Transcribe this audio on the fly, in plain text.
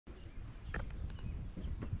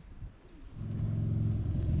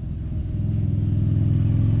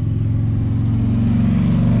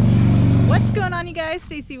guys,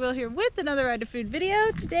 Staci Will here with another Ride to Food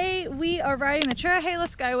video. Today we are riding the Cherohala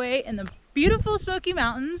Skyway in the beautiful Smoky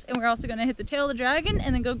Mountains, and we're also going to hit the Tail of the Dragon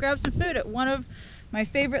and then go grab some food at one of my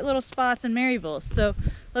favorite little spots in Maryville. So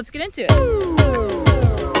let's get into it.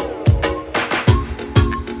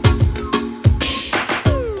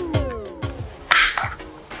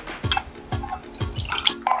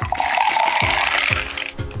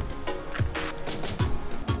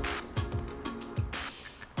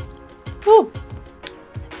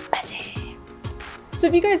 So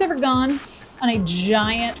have you guys ever gone on a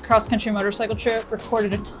giant cross-country motorcycle trip,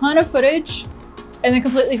 recorded a ton of footage, and then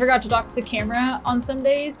completely forgot to dock to the camera on some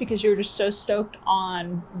days because you were just so stoked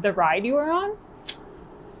on the ride you were on?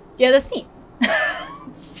 Yeah, that's me.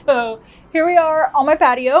 So here we are on my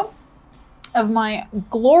patio of my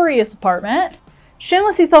glorious apartment,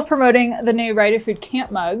 shamelessly self-promoting the new Ride to Food camp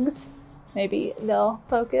mugs. Maybe they'll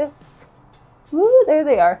focus. Woo, there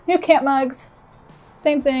they are. New camp mugs.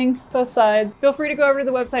 Same thing, both sides. Feel free to go over to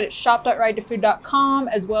the website at shop.ridetofood.com,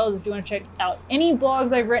 as well as if you want to check out any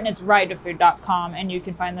blogs I've written, it's ridetofood.com, and you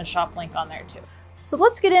can find the shop link on there too. So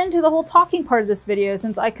let's get into the whole talking part of this video,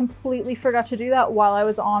 since I completely forgot to do that while I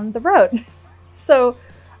was on the road. So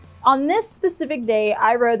on this specific day,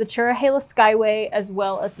 I rode the Cherohala Skyway as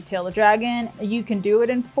well as the Tail of the Dragon. You can do it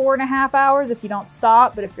in 4.5 hours if you don't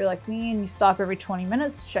stop, but if you're like me and you stop every 20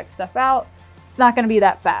 minutes to check stuff out, it's not going to be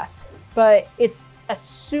that fast. But it's a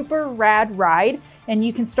super rad ride, and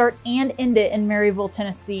you can start and end it in Maryville,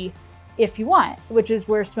 Tennessee if you want, which is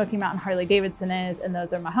where Smoky Mountain Harley-Davidson is, and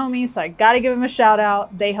those are my homies, so I gotta give them a shout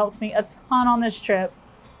out. They helped me a ton on this trip,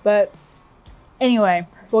 but anyway,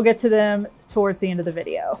 we'll get to them towards the end of the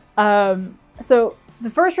video. So the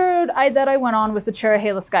first road that I went on was the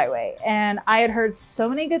Cherohala Skyway, and I had heard so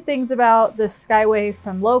many good things about this Skyway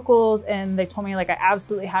from locals, and they told me like I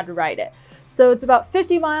absolutely had to ride it. So it's about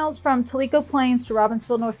 50 miles from Toledo Plains to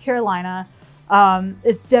Robbinsville, North Carolina.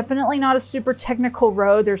 It's definitely not a super technical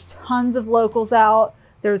road. There's tons of locals out.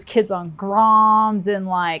 There's kids on Groms and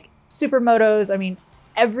like supermotos. I mean,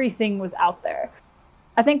 everything was out there.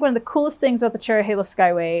 I think one of the coolest things about the Cherohala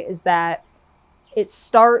Skyway is that it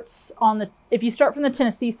starts on the, if you start from the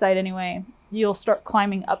Tennessee side anyway, you'll start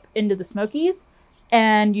climbing up into the Smokies.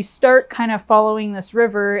 And you start kind of following this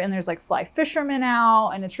river, and there's like fly fishermen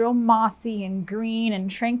out, and it's real mossy and green and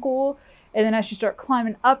tranquil. And then as you start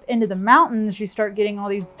climbing up into the mountains, you start getting all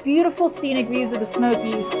these beautiful scenic views of the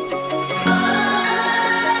Smokies.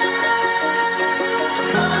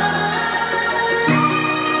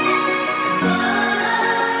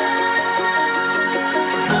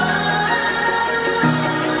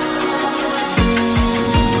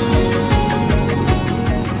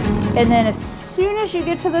 And then as soon as you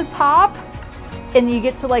get to the top and you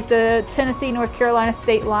get to like the Tennessee, North Carolina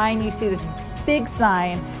state line, you see this big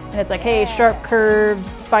sign, and it's like, hey, sharp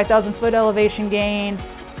curves, 5,000 foot elevation gain.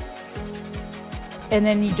 And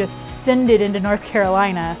then you just send it into North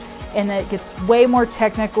Carolina, and it gets way more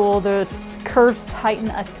technical. The curves tighten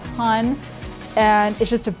a ton, and it's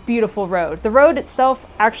just a beautiful road. The road itself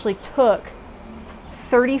actually took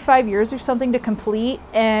 35 years or something to complete.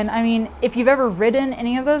 And I mean, if you've ever ridden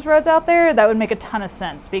any of those roads out there, that would make a ton of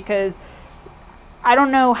sense, because I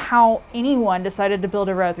don't know how anyone decided to build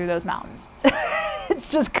a road through those mountains.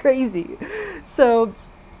 It's just crazy. So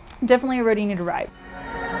definitely a road you need to ride.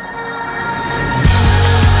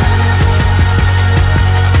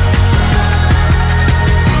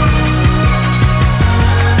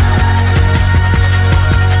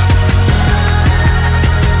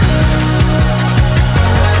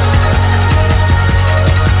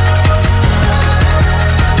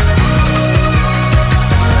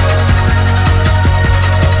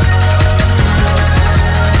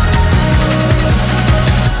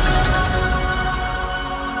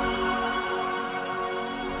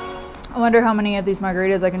 I wonder how many of these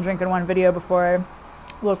margaritas I can drink in one video before I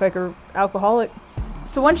look like an alcoholic.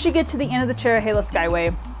 So once you get to the end of the Cherohala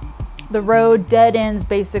Skyway, the road dead ends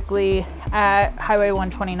basically at Highway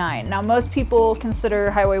 129. Now most people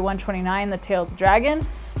consider Highway 129 the Tail of the Dragon,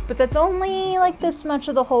 but that's only like this much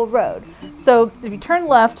of the whole road. So if you turn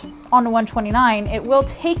left onto 129, it will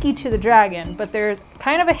take you to the Dragon, but there's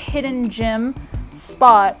kind of a hidden gem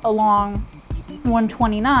spot along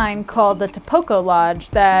 129 called the Topoco Lodge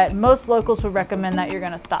that most locals would recommend that you're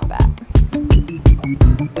going to stop at.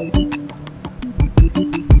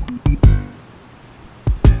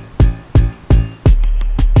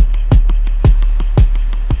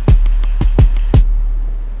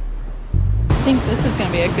 I think this is going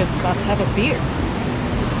to be a good spot to have a beer.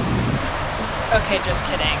 Okay, just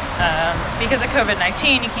kidding. Because of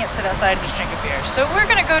COVID-19, you can't sit outside and just drink a beer. So we're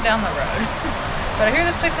going to go down the road. But I hear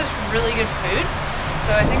this place has really good food,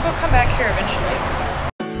 So I think we'll come back here eventually.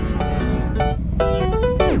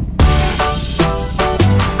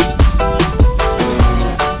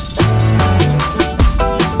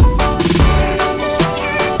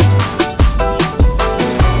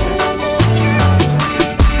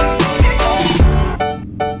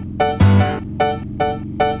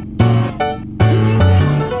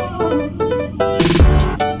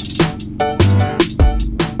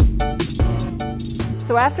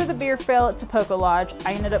 So after the beer fail at Topeka Lodge,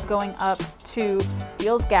 I ended up going up to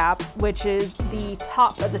Beals Gap, which is the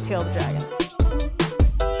top of the Tail of the Dragon.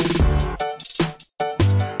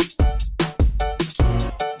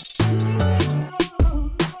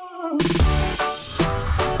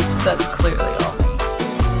 That's clearly all me.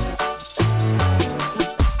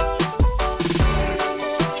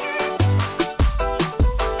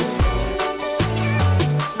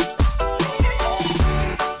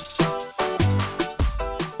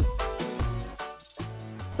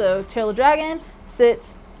 So Tail of the Dragon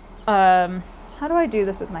sits, how do I do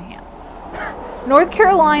this with my hands? North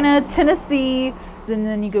Carolina, Tennessee, and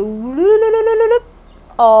then you go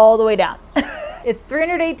all the way down. It's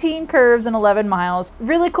 318 curves and 11 miles.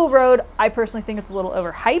 Really cool road. I personally think it's a little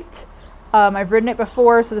overhyped. I've ridden it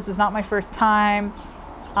before, so this was not my first time.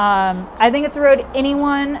 I think it's a road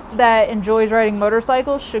anyone that enjoys riding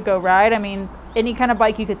motorcycles should go ride. I mean, any kind of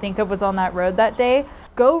bike you could think of was on that road that day.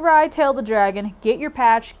 Go ride Tail of the Dragon, get your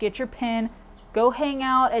patch, get your pin, go hang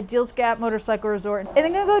out at Beals Gap Motorcycle Resort, and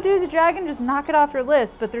then go do the Dragon, just knock it off your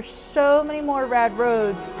list. But there's so many more rad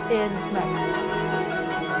roads in Smokehouse.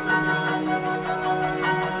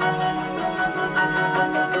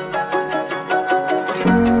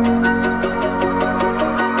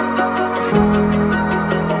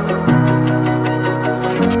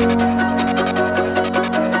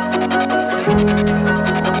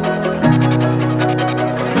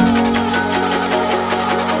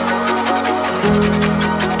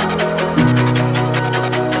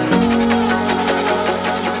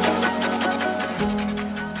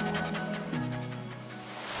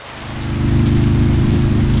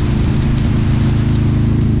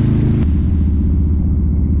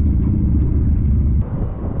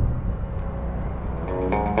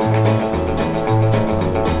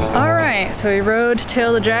 So we rode Tail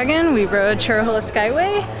of the Dragon, we rode Cherohala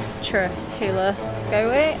Skyway,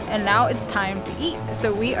 and now it's time to eat.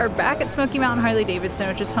 So we are back at Smoky Mountain Harley-Davidson,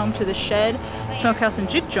 which is home to the Shed, Smokehouse, and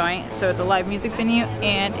Juke joint. So it's a live music venue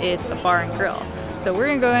and it's a bar and grill. So we're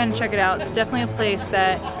gonna go in and check it out. It's definitely a place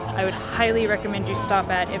that I would highly recommend you stop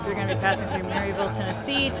at if you're gonna be passing through Maryville,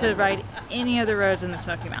 Tennessee to ride any of the roads in the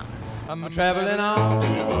Smoky Mountains. I'm traveling on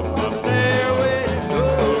the stairway.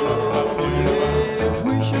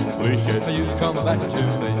 Wishing you'd come back to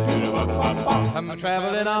me. I'm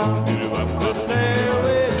traveling on the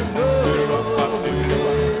stairway,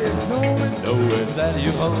 knowing that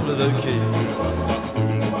you hold the key.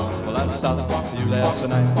 Well, I saw you last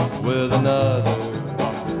night with another,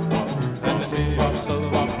 and the tears so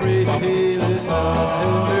free, held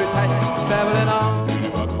her tight. Traveling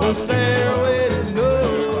on the stairway.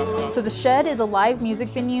 So the Shed is a live music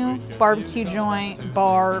venue, barbecue joint,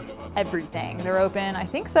 bar, everything. They're open, I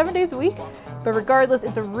think, 7 days a week. But regardless,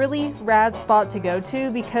 it's a really rad spot to go to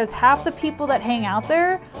because half the people that hang out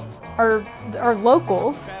there are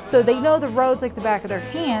locals, so they know the roads like the back of their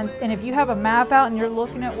hands. And if you have a map out and you're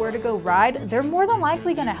looking at where to go ride, they're more than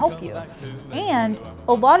likely going to help you. And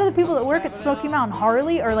a lot of the people that work at Smoky Mountain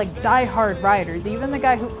Harley are like die-hard riders. Even the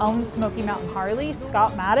guy who owns Smoky Mountain Harley,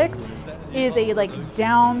 Scott Maddox, is a like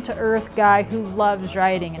down-to-earth guy who loves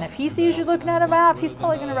riding, and if he sees you looking at a map, he's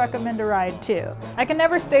probably going to recommend a ride too. I can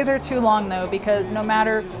never stay there too long though, because no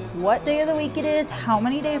matter what day of the week it is, how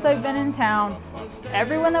many days I've been in town,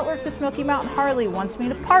 everyone that works at Smoky Mountain Harley wants me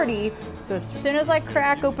to party, so as soon as I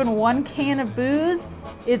crack open one can of booze,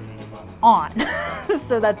 it's on.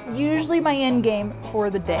 So that's usually my end game for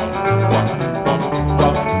the day.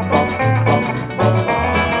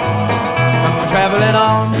 Traveling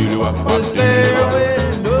on the stairway,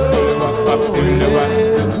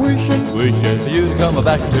 wishing you'd come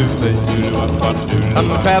back to me. I'm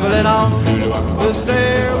traveling on the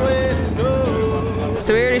stairway.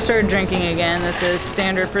 So we already started drinking again. This is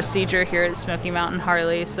standard procedure here at Smoky Mountain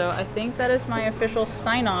Harley. So I think that is my official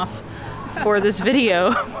sign-off for this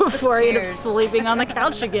video before I end up sleeping on the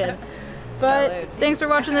couch again. But thanks for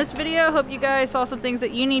watching this video. Hope you guys saw some things that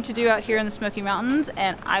you need to do out here in the Smoky Mountains,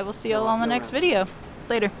 and I will see you all on the next video.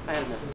 Later.